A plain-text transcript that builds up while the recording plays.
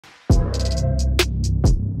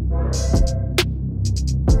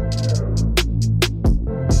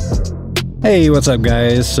Hey, what's up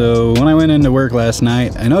guys? So when I went into work last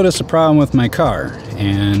night, I noticed a problem with my car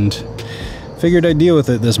and figured I'd deal with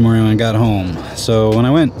it this morning when I got home. So when I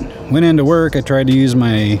went into work, I tried to use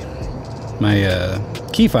my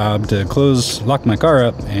key fob to lock my car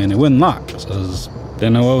up, and it wouldn't lock. So I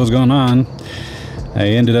didn't know what was going on. I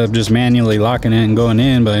ended up just manually locking it and going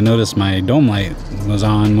in, but I noticed my dome light was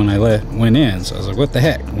on when I went in. So I was like, what the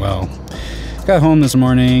heck? Well, got home this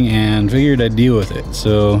morning and figured I'd deal with it.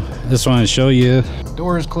 So just wanted to show you.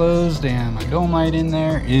 Door is closed and my dome light in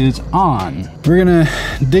there is on. We're gonna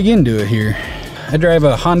dig into it here. I drive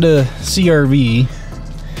a Honda CR-V,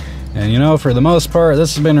 and you know, for the most part,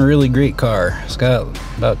 this has been a really great car. It's got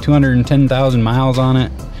about 210,000 miles on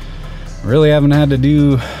it. Really haven't had to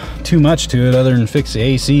do too much to it other than fix the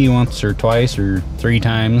AC once or twice or 3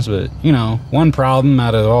 times, but you know, one problem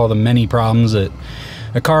out of all the many problems that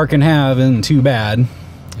a car can have isn't too bad.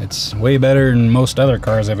 It's way better than most other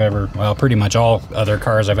cars I've ever, well, pretty much all other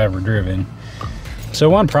cars I've ever driven. So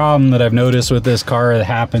one problem that I've noticed with this car that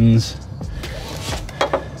happens,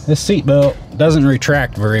 this seat belt doesn't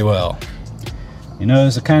retract very well. You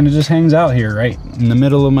notice it kind of just hangs out here right in the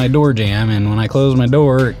middle of my door jamb, and when I close my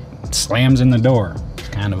door, it slams in the door. It's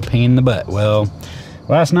kind of a pain in the butt. Well,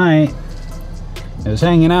 last night it was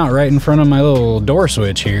hanging out right in front of my little door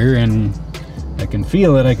switch here, and I can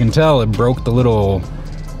feel it, I can tell it broke the little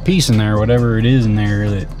piece in there, whatever it is in there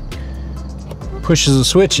that pushes the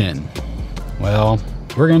switch in. Well,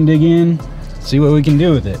 we're gonna dig in, see what we can do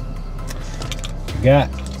with it. I got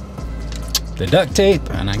the duct tape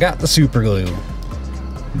and I got the super glue.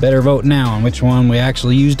 Better vote now on which one we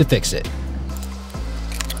actually use to fix it.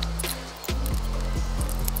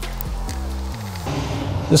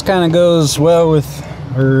 This kind of goes well with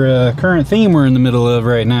our current theme we're in the middle of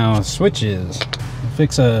right now, switches. We'll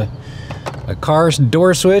fix a car's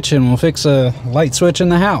door switch, and we'll fix a light switch in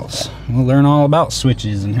the house. We'll learn all about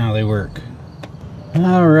switches and how they work.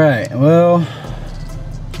 Alright, well,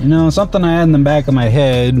 you know, something I had in the back of my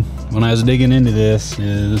head when I was digging into this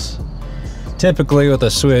is typically with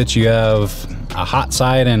a switch you have a hot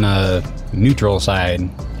side and a neutral side.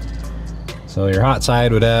 So your hot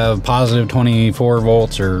side would have positive 24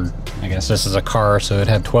 volts, or I guess this is a car, so it'd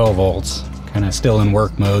have 12 volts. Kind of still in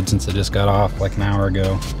work mode since it just got off like an hour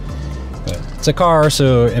ago. But it's a car,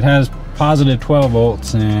 so it has positive 12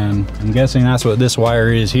 volts, and I'm guessing that's what this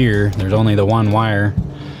wire is here. There's only the one wire.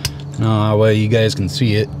 No way you guys can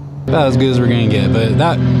see it. About as good as we're gonna get, but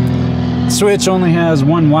that switch only has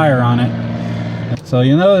one wire on it. So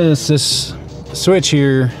you notice this switch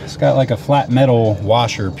here, it's got like a flat metal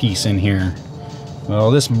washer piece in here.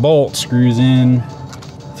 Well, this bolt screws in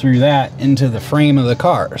through that into the frame of the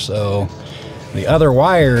car. So the other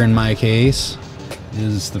wire in my case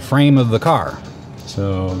is the frame of the car.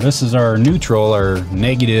 So this is our neutral, or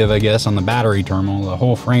negative, I guess, on the battery terminal. The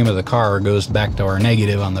whole frame of the car goes back to our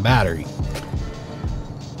negative on the battery.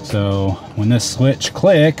 So when this switch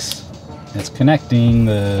clicks, it's connecting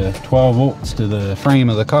the 12 volts to the frame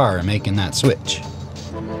of the car and making that switch.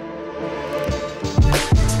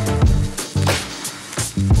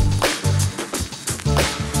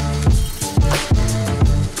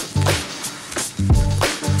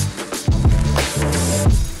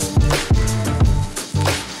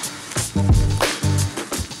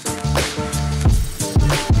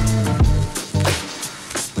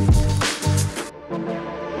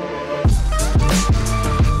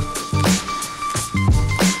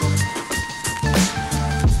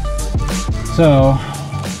 So,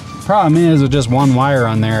 problem is with just one wire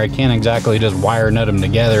on there, I can't exactly just wire nut them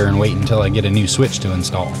together and wait until I get a new switch to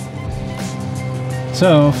install.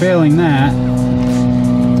 So, failing that,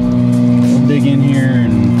 we'll dig in here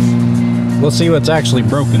and we'll see what's actually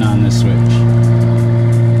broken on this switch.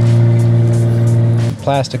 The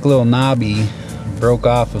plastic little knobby broke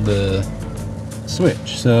off of the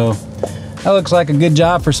switch, so that looks like a good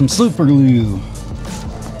job for some super glue.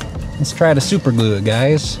 Let's try to super glue it,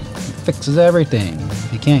 guys. Fixes everything.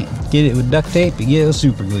 If you can't get it with duct tape, you get it with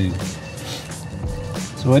super glue.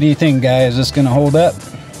 So what do you think, guys? Is this gonna hold up?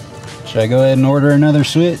 Should I go ahead and order another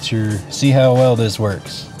switch, or see how well this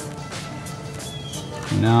works?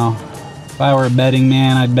 You know, if I were a betting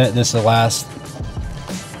man, I'd bet this will last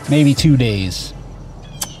maybe 2 days.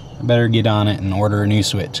 I better get on it and order a new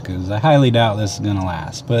switch, because I highly doubt this is gonna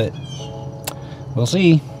last, but we'll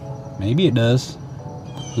see. Maybe it does.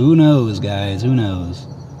 Who knows, guys? Who knows?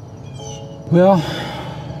 Well,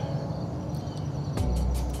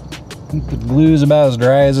 I think the glue's about as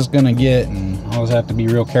dry as it's gonna get, and I always have to be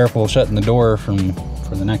real careful shutting the door for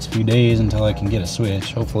the next few days until I can get a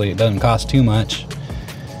switch. Hopefully it doesn't cost too much,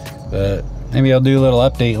 but maybe I'll do a little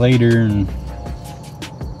update later and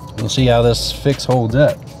we'll see how this fix holds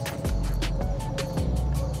up.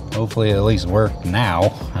 Hopefully it at least work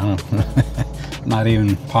now. I don't I'm not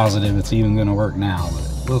even positive it's even gonna work now,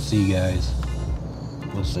 but we'll see, guys.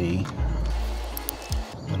 We'll see.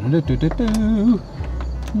 You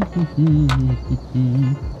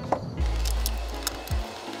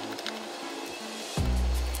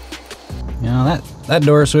know, that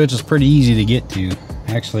door switch is pretty easy to get to.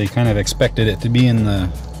 Actually kind of expected it to be in the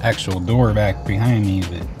actual door back behind me,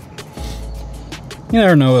 but you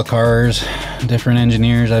never know with cars. Different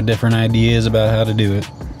engineers have different ideas about how to do it.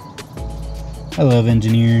 I love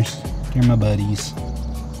engineers. They're my buddies.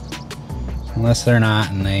 Unless they're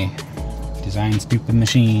not and they design stupid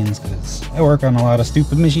machines, because I work on a lot of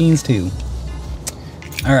stupid machines too.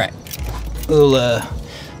 Alright, we'll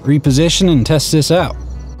reposition and test this out.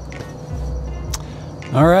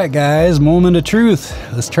 Alright guys, moment of truth.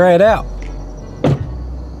 Let's try it out.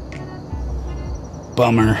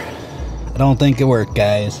 Bummer. I don't think it worked,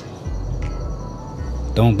 guys.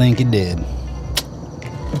 Don't think it did.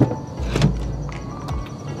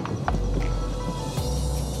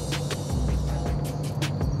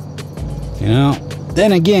 You know,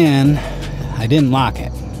 then again, I didn't lock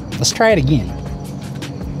it. Let's try it again.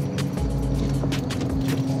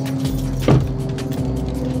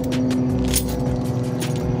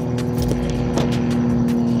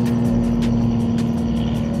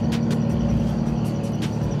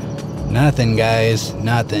 Nothing, guys,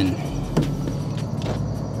 nothing.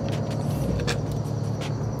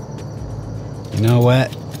 You know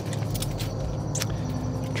what?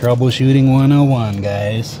 Troubleshooting 101,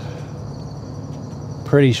 guys.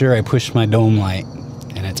 Pretty sure I pushed my dome light,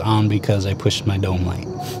 and it's on because I pushed my dome light.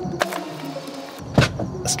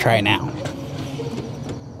 Let's try it now.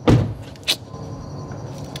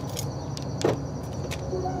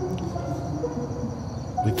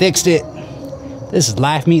 We fixed it. This is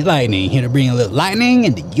Life Meet Lightning, here to bring a little lightning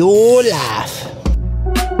into your life.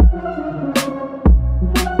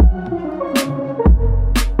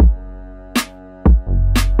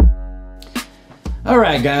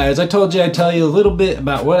 Alright guys, I told you I'd tell you a little bit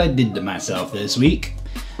about what I did to myself this week.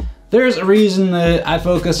 There's a reason that I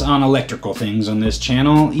focus on electrical things on this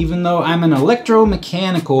channel, even though I'm an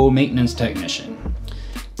electromechanical maintenance technician.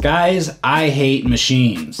 Guys, I hate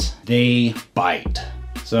machines. They bite.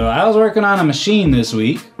 So I was working on a machine this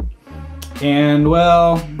week, and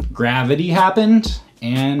well, gravity happened,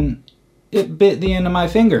 and it bit the end of my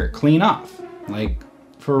finger clean off. Like,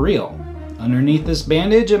 for real. Underneath this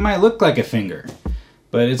bandage, it might look like a finger,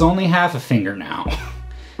 but it's only half a finger now.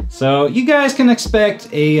 So you guys can expect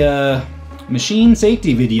a machine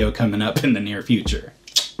safety video coming up in the near future.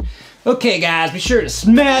 Okay guys, be sure to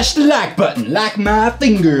smash the like button, like my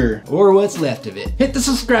finger, or what's left of it. Hit the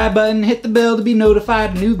subscribe button, hit the bell to be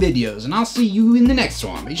notified of new videos, and I'll see you in the next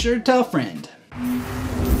one. Be sure to tell a friend.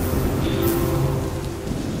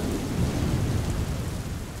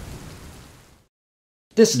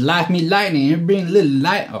 This is Life Meet Lightning, and bring a little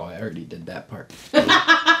light. Oh, I already did that part.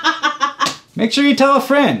 Make sure you tell a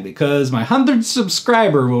friend, because my 100th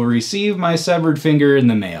subscriber will receive my severed finger in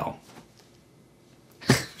the mail.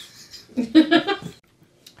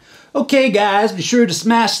 Okay guys, be sure to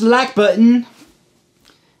smash the like button.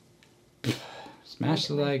 Smash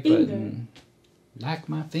the like button. Like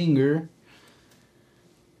my finger.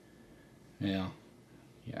 Yeah.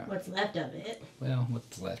 Yeah. What's left of it? Well,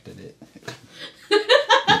 what's left of it?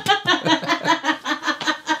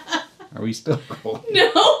 Are we still rolling?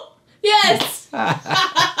 No. Yes.